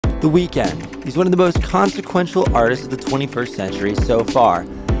The Weeknd. He's one of the most consequential artists of the 21st century so far,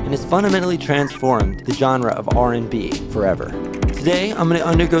 and has fundamentally transformed the genre of R&B forever. Today, I'm going to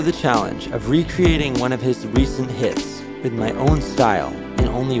undergo the challenge of recreating one of his recent hits with my own style in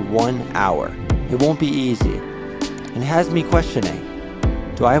only 1 hour. It won't be easy, and it has me questioning,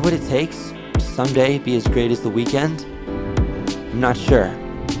 do I have what it takes to someday be as great as The Weeknd? I'm not sure,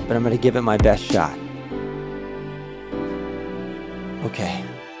 but I'm going to give it my best shot. Okay,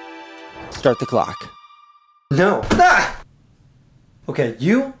 start the clock. No. Ah! Okay,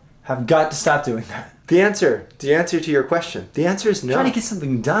 you have got to stop doing that. The answer to your question, the answer is no. I'm trying to get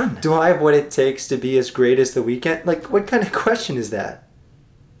something done. Do I have what it takes to be as great as The Weeknd? Like, what kind of question is that?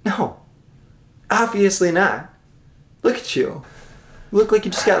 No. Obviously not. Look at you. Look like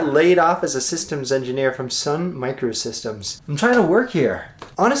you just got laid off as a systems engineer from Sun Microsystems. I'm trying to work here.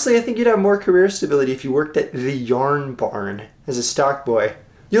 Honestly, I think you'd have more career stability if you worked at the Yarn Barn as a stock boy.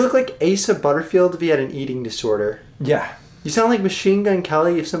 You look like Asa Butterfield if he had an eating disorder. Yeah. You sound like Machine Gun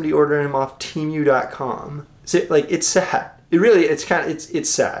Kelly if somebody ordered him off teamu.com. So, like, it's sad. It's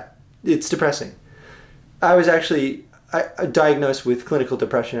sad. It's depressing. I was actually diagnosed with clinical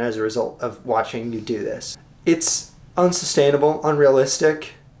depression as a result of watching you do this. It's unsustainable,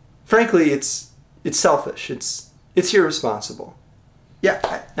 unrealistic. Frankly, it's selfish. It's irresponsible. Yeah.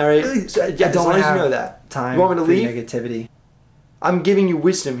 All right. So, yeah, I don't as long as have you know that. time You want me to for leave? negativity. I'm giving you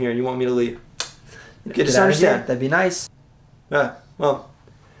wisdom here, and you want me to leave. Okay, just Get out of here. understand. That'd be nice. Well,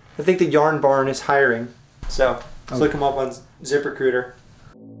 I think the Yarn Barn is hiring, so let's look them up on ZipRecruiter.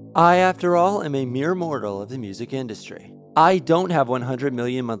 I, after all, am a mere mortal of the music industry. I don't have 100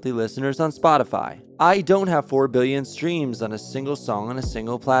 million monthly listeners on Spotify. I don't have 4 billion streams on a single song on a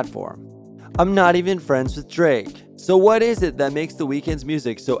single platform. I'm not even friends with Drake. So what is it that makes The Weeknd's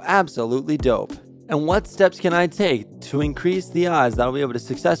music so absolutely dope? And what steps can I take to increase the odds that I'll be able to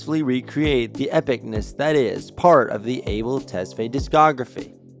successfully recreate the epicness that is part of the Abel Tesfaye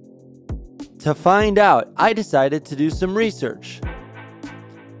discography? To find out, I decided to do some research.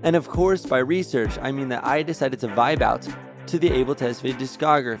 And of course, by research, I mean that I decided to vibe out to the Abel Tesfaye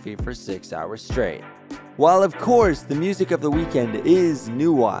discography for 6 hours straight. While of course the music of The Weeknd is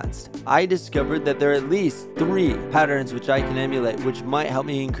nuanced, I discovered that there are at least 3 patterns which I can emulate which might help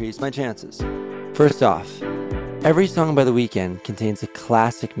me increase my chances. First off, every song by The Weeknd contains a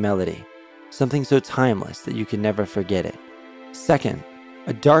classic melody, something so timeless that you can never forget it. Second,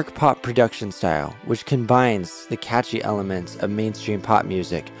 a dark pop production style which combines the catchy elements of mainstream pop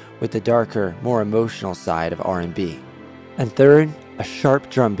music with the darker, more emotional side of R&B. And third, a sharp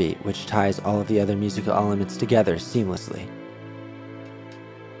drum beat which ties all of the other musical elements together seamlessly.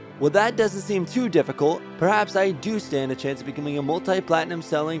 Well, that doesn't seem too difficult. Perhaps I do stand a chance of becoming a multi-platinum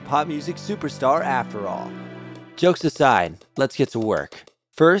selling pop music superstar after all. Jokes aside, let's get to work.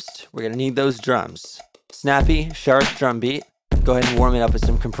 First, we're gonna need those drums. Snappy, sharp drum beat. Go ahead and warm it up with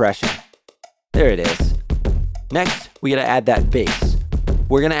some compression. There it is. Next, we gotta add that bass.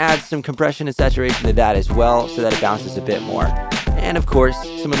 We're gonna add some compression and saturation to that as well so that it bounces a bit more. And of course,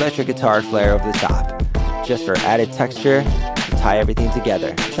 some electric guitar flair over the top, just for added texture to tie everything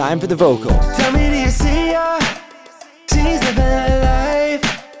together. Time for the vocals. Tell me, do you see her? She's living her life.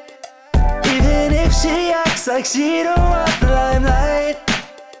 Even if she acts like she don't want the limelight.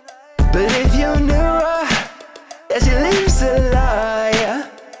 But if you knew her, yeah, she lives a lie.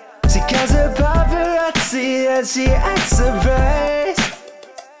 She calls her paparazzi and she acts surprised.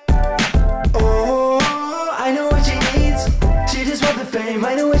 Oh, I know what she needs. She just wants the fame,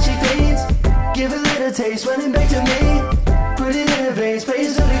 I know what she feeds. Give a little taste, running back to me. Put it in a vase,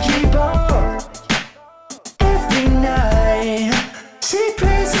 praise her to keep on. Every night, she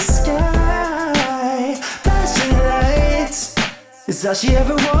prays the sky. Flashing lights, it's all she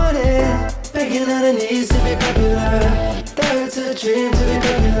ever wanted. Begging on her knees to be popular. That hurts her dream to be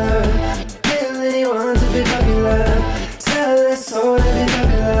popular. Kill anyone to be popular. Sell their soul to be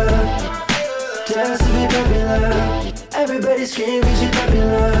popular. Just to be popular. Everybody scream cause she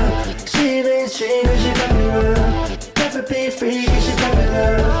popular. She mainstream cause she popular. Never be free cause she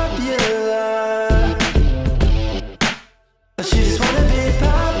popular. Popular. She just wanna be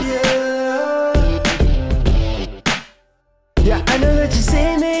popular. Yeah, I know that you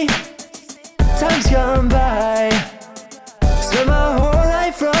see me. Time's gone by. Spent my whole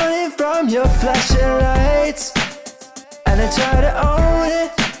life running from your flashing lights. And I try to own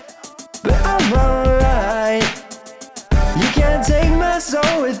it, but I'm alright. You can't take my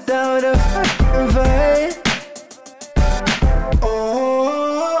soul without a fucking fight.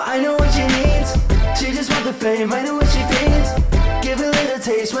 Oh, I know what she needs. She just wants the fame, I know what she feeds. Give a little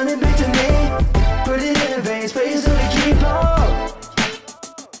taste, run it back to me. Put it in a vase, praise her to keep on.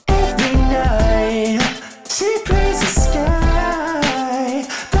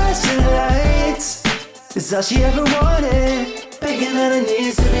 It's all she ever wanted. Begging on her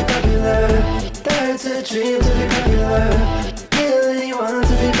knees to be popular. That's a dream to be popular. Kill anyone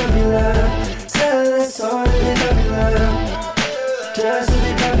to be popular. Sell her soul to be popular. Just to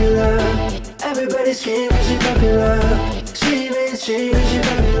be popular. Everybody scream 'cause she's popular. She mainstream 'cause she's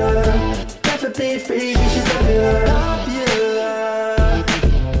popular. Preferably free 'cause she's popular. Popular.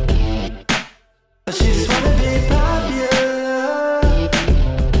 She just wanna be popular.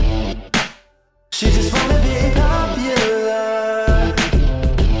 She just wanna be popular.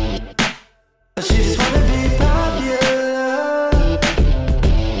 She just wanna be popular.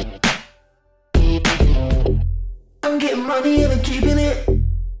 I'm getting money and I'm keeping it.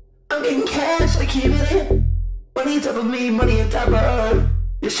 I'm getting cash, I'm keeping it. Money on top of me, money on top of her.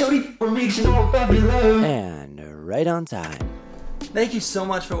 Your shorty for me, she know I'm popular. And right on time. Thank you so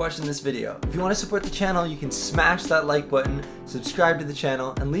much for watching this video. If you want to support the channel, you can smash that like button, subscribe to the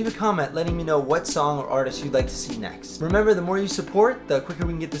channel, and leave a comment letting me know what song or artist you'd like to see next. Remember, the more you support, the quicker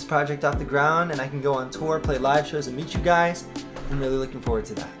we can get this project off the ground and I can go on tour, play live shows, and meet you guys. I'm really looking forward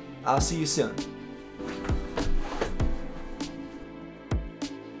to that. I'll see you soon.